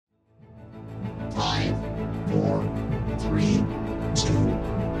4, 3, 2,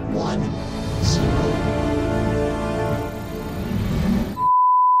 1, 0.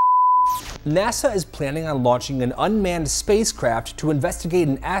 NASA is planning on launching an unmanned spacecraft to investigate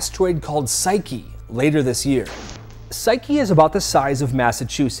an asteroid called Psyche later this year. Psyche is about the size of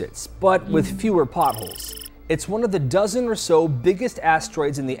Massachusetts, but with fewer potholes. It's one of the dozen or so biggest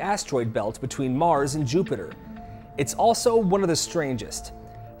asteroids in the asteroid belt between Mars and Jupiter. It's also one of the strangest.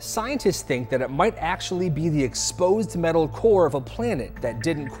 Scientists think that it might actually be the exposed metal core of a planet that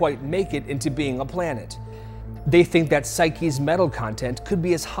didn't quite make it into being a planet. They think that Psyche's metal content could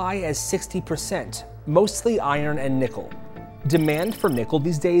be as high as 60%, mostly iron and nickel. Demand for nickel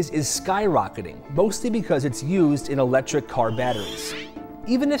these days is skyrocketing, mostly because it's used in electric car batteries.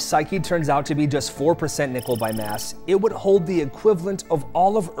 Even if Psyche turns out to be just 4% nickel by mass, it would hold the equivalent of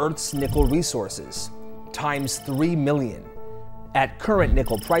all of Earth's nickel resources, times 3 million. At current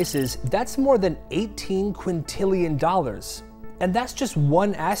nickel prices, that's more than $18 quintillion. And that's just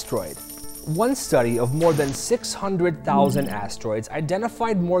one asteroid. One study of more than 600,000 asteroids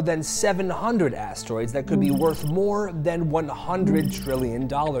identified more than 700 asteroids that could be worth more than $100 trillion.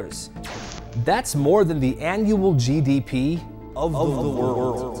 That's more than the annual GDP of the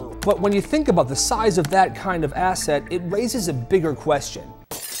world. But when you think about the size of that kind of asset, it raises a bigger question.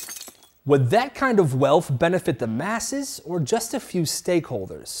 Would that kind of wealth benefit the masses or just a few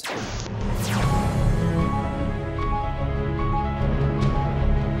stakeholders?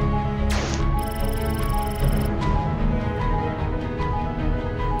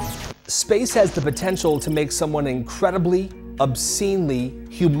 Space has the potential to make someone incredibly, obscenely,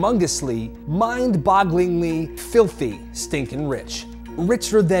 humongously, mind-bogglingly, filthy, stinking rich.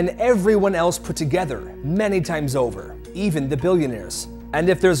 Richer than everyone else put together, many times over, even the billionaires. And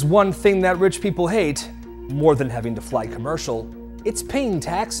if there's one thing that rich people hate, more than having to fly commercial, it's paying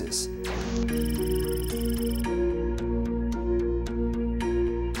taxes.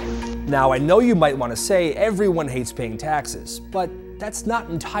 Now, I know you might want to say everyone hates paying taxes, but that's not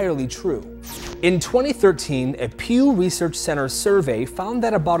entirely true. In 2013, a Pew Research Center survey found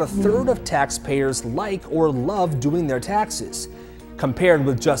that about a third of taxpayers like or love doing their taxes, compared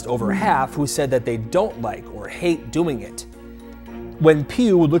with just over half who said that they don't like or hate doing it. When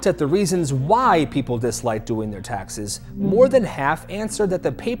Pew looked at the reasons why people dislike doing their taxes, more than half answered that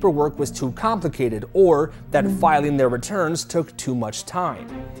the paperwork was too complicated or that filing their returns took too much time.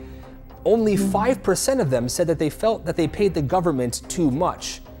 Only 5% of them said that they felt that they paid the government too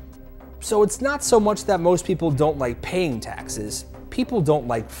much. So it's not so much that most people don't like paying taxes, people don't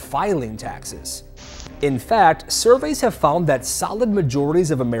like filing taxes. In fact, surveys have found that solid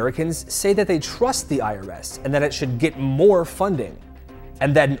majorities of Americans say that they trust the IRS and that it should get more funding.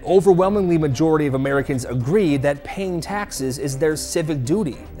 And that an overwhelmingly majority of Americans agree that paying taxes is their civic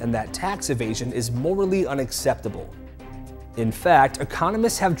duty and that tax evasion is morally unacceptable. In fact,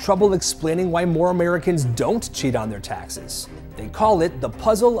 economists have trouble explaining why more Americans don't cheat on their taxes. They call it the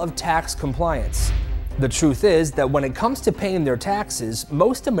puzzle of tax compliance. The truth is that when it comes to paying their taxes,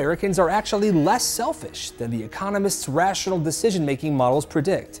 most Americans are actually less selfish than the economists' rational decision-making models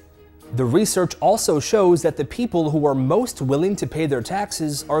predict. The research also shows that the people who are most willing to pay their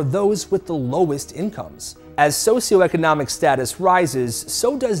taxes are those with the lowest incomes. As socioeconomic status rises,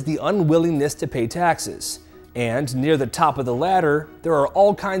 so does the unwillingness to pay taxes. And near the top of the ladder, there are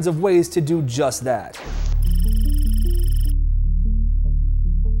all kinds of ways to do just that.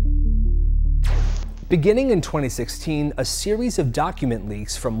 Beginning in 2016, a series of document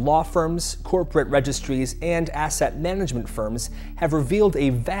leaks from law firms, corporate registries, and asset management firms have revealed a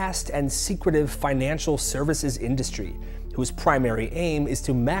vast and secretive financial services industry whose primary aim is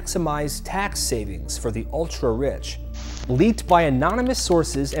to maximize tax savings for the ultra-rich. Leaked by anonymous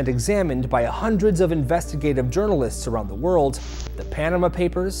sources and examined by hundreds of investigative journalists around the world, the Panama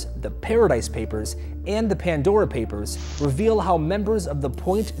Papers, the Paradise Papers, and the Pandora Papers reveal how members of the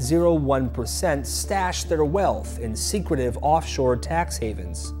 0.01% stash their wealth in secretive offshore tax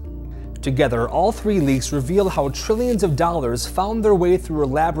havens. Together, all three leaks reveal how trillions of dollars found their way through a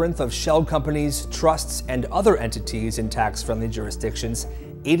labyrinth of shell companies, trusts, and other entities in tax-friendly jurisdictions,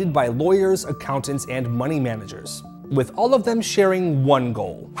 aided by lawyers, accountants, and money managers, with all of them sharing one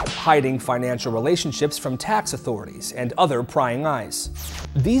goal: hiding financial relationships from tax authorities and other prying eyes.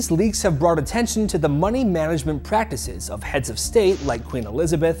 These leaks have brought attention to the money management practices of heads of state like Queen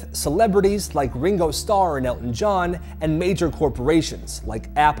Elizabeth, celebrities like Ringo Starr and Elton John, and major corporations like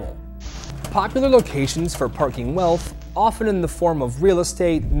Apple. Popular locations for parking wealth, often in the form of real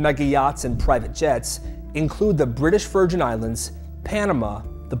estate, mega yachts, and private jets, include the British Virgin Islands, Panama,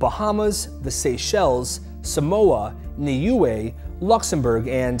 the Bahamas, the Seychelles, Samoa, Niue, Luxembourg,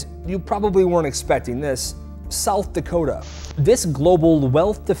 and, you probably weren't expecting this, South Dakota. This global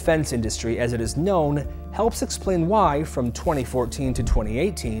wealth defense industry, as it is known, helps explain why, from 2014 to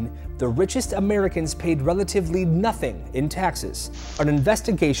 2018, the richest Americans paid relatively nothing in taxes. An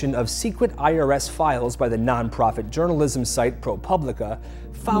investigation of secret IRS files by the nonprofit journalism site ProPublica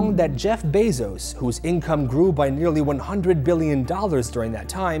found that Jeff Bezos, whose income grew by nearly $100 billion during that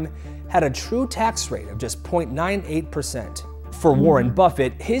time, had a true tax rate of just 0.98%. For Warren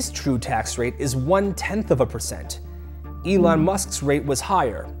Buffett, his true tax rate is 0.1%. Elon Musk's rate was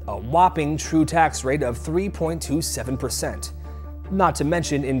higher, a whopping true tax rate of 3.27%. Not to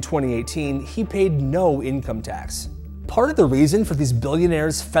mention, in 2018, he paid no income tax. Part of the reason for these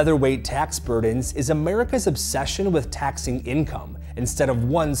billionaires' featherweight tax burdens is America's obsession with taxing income instead of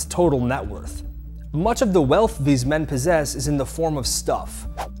one's total net worth. Much of the wealth these men possess is in the form of stuff: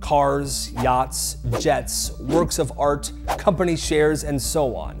 cars, yachts, jets, works of art, company shares, and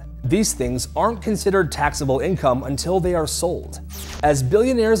so on. These things aren't considered taxable income until they are sold. As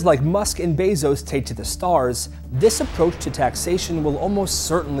billionaires like Musk and Bezos take to the stars, this approach to taxation will almost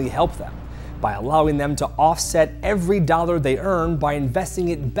certainly help them, by allowing them to offset every dollar they earn by investing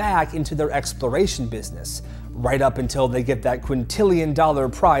it back into their exploration business, right up until they get that quintillion-dollar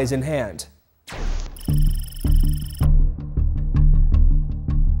prize in hand.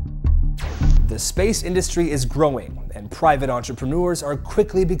 The space industry is growing, and private entrepreneurs are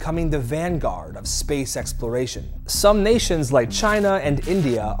quickly becoming the vanguard of space exploration. Some nations like China and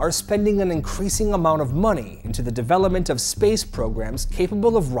India are spending an increasing amount of money into the development of space programs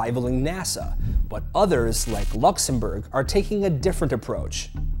capable of rivaling NASA, but others, like Luxembourg, are taking a different approach.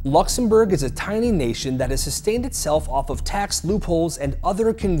 Luxembourg is a tiny nation that has sustained itself off of tax loopholes and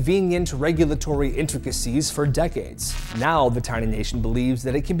other convenient regulatory intricacies for decades. Now, the tiny nation believes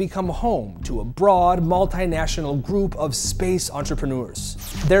that it can become home to a broad, multinational group of space entrepreneurs.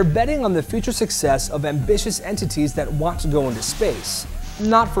 They're betting on the future success of ambitious entities that want to go into space,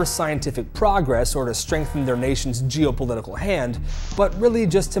 not for scientific progress or to strengthen their nation's geopolitical hand, but really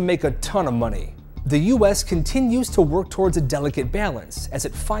just to make a ton of money. The US continues to work towards a delicate balance as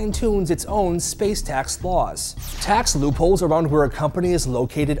it fine-tunes its own space tax laws. Tax loopholes around where a company is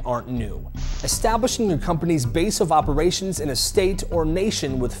located aren't new. Establishing your company's base of operations in a state or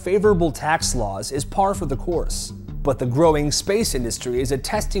nation with favorable tax laws is par for the course. But the growing space industry is a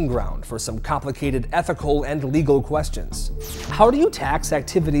testing ground for some complicated ethical and legal questions. How do you tax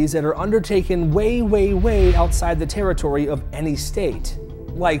activities that are undertaken way outside the territory of any state?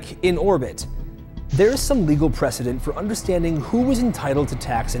 Like in orbit. There is some legal precedent for understanding who is entitled to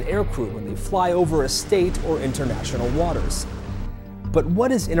tax an aircrew when they fly over a state or international waters. But what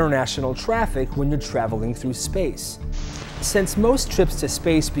is international traffic when you're traveling through space? Since most trips to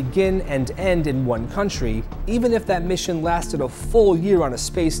space begin and end in one country, even if that mission lasted a full year on a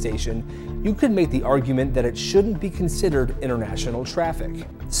space station, you could make the argument that it shouldn't be considered international traffic.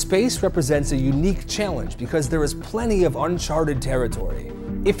 Space represents a unique challenge because there is plenty of uncharted territory.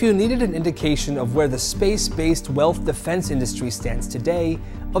 If you needed an indication of where the space-based wealth defense industry stands today,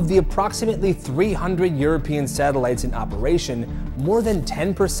 of the approximately 300 European satellites in operation, more than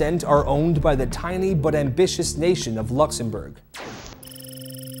 10% are owned by the tiny but ambitious nation of Luxembourg.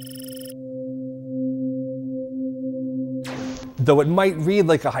 Though it might read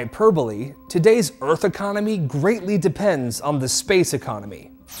like a hyperbole, today's Earth economy greatly depends on the space economy.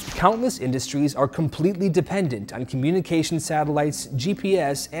 Countless industries are completely dependent on communication satellites,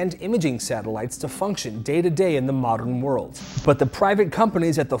 GPS, and imaging satellites to function day to day in the modern world. But the private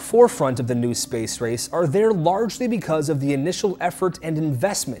companies at the forefront of the new space race are there largely because of the initial effort and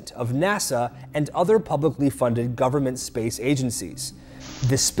investment of NASA and other publicly funded government space agencies.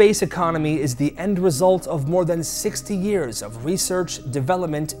 The space economy is the end result of more than 60 years of research,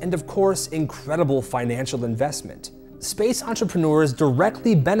 development, and of course, incredible financial investment. Space entrepreneurs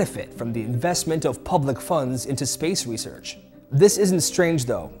directly benefit from the investment of public funds into space research. This isn't strange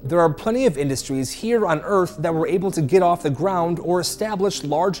though. There are plenty of industries here on Earth that were able to get off the ground or establish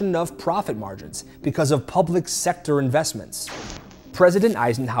large enough profit margins because of public sector investments. President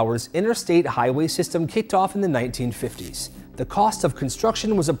Eisenhower's interstate highway system kicked off in the 1950s. The cost of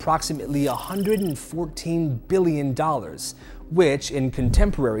construction was approximately $114 billion, which in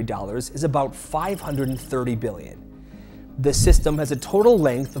contemporary dollars is about $530 billion. The system has a total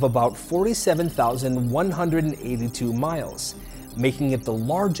length of about 47,182 miles, making it the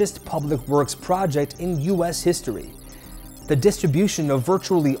largest public works project in US history. The distribution of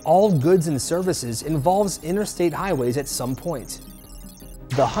virtually all goods and services involves interstate highways at some point.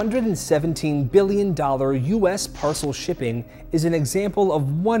 The $117 billion US parcel shipping is an example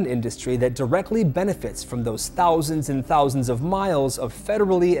of one industry that directly benefits from those thousands and thousands of miles of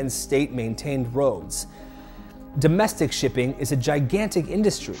federally and state-maintained roads. Domestic shipping is a gigantic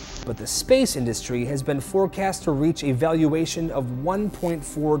industry, but the space industry has been forecast to reach a valuation of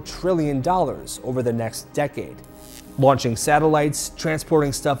 $1.4 trillion over the next decade. Launching satellites,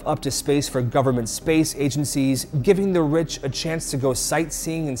 transporting stuff up to space for government space agencies, giving the rich a chance to go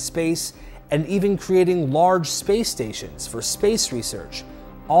sightseeing in space, and even creating large space stations for space research,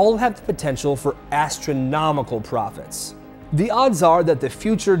 all have the potential for astronomical profits. The odds are that the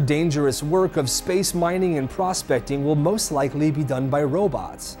future dangerous work of space mining and prospecting will most likely be done by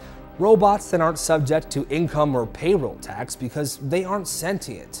robots. Robots that aren't subject to income or payroll tax because they aren't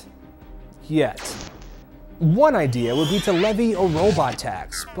sentient. Yet. One idea would be to levy a robot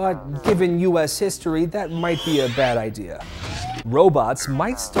tax, but given US history, that might be a bad idea. Robots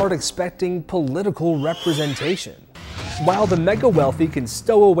might start expecting political representation. While the mega wealthy can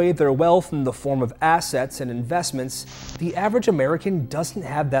stow away their wealth in the form of assets and investments, the average American doesn't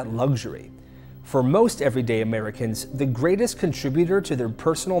have that luxury. For most everyday Americans, the greatest contributor to their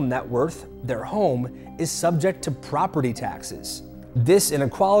personal net worth, their home, is subject to property taxes. This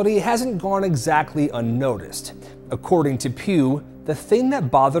inequality hasn't gone exactly unnoticed. According to Pew, the thing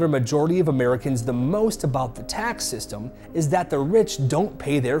that bothered a majority of Americans the most about the tax system is that the rich don't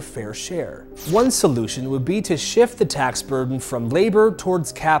pay their fair share. One solution would be to shift the tax burden from labor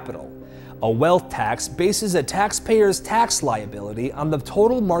towards capital. A wealth tax bases a taxpayer's tax liability on the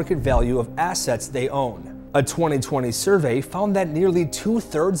total market value of assets they own. A 2020 survey found that nearly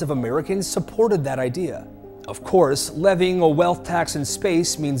 2/3 of Americans supported that idea. Of course, levying a wealth tax in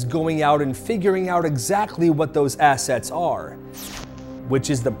space means going out and figuring out exactly what those assets are,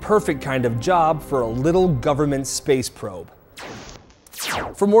 which is the perfect kind of job for a little government space probe.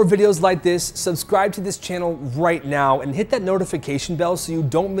 For more videos like this, subscribe to this channel right now and hit that notification bell so you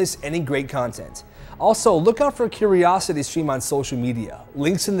don't miss any great content. Also, look out for Curiosity Stream on social media.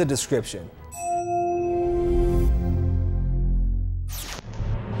 Links in the description.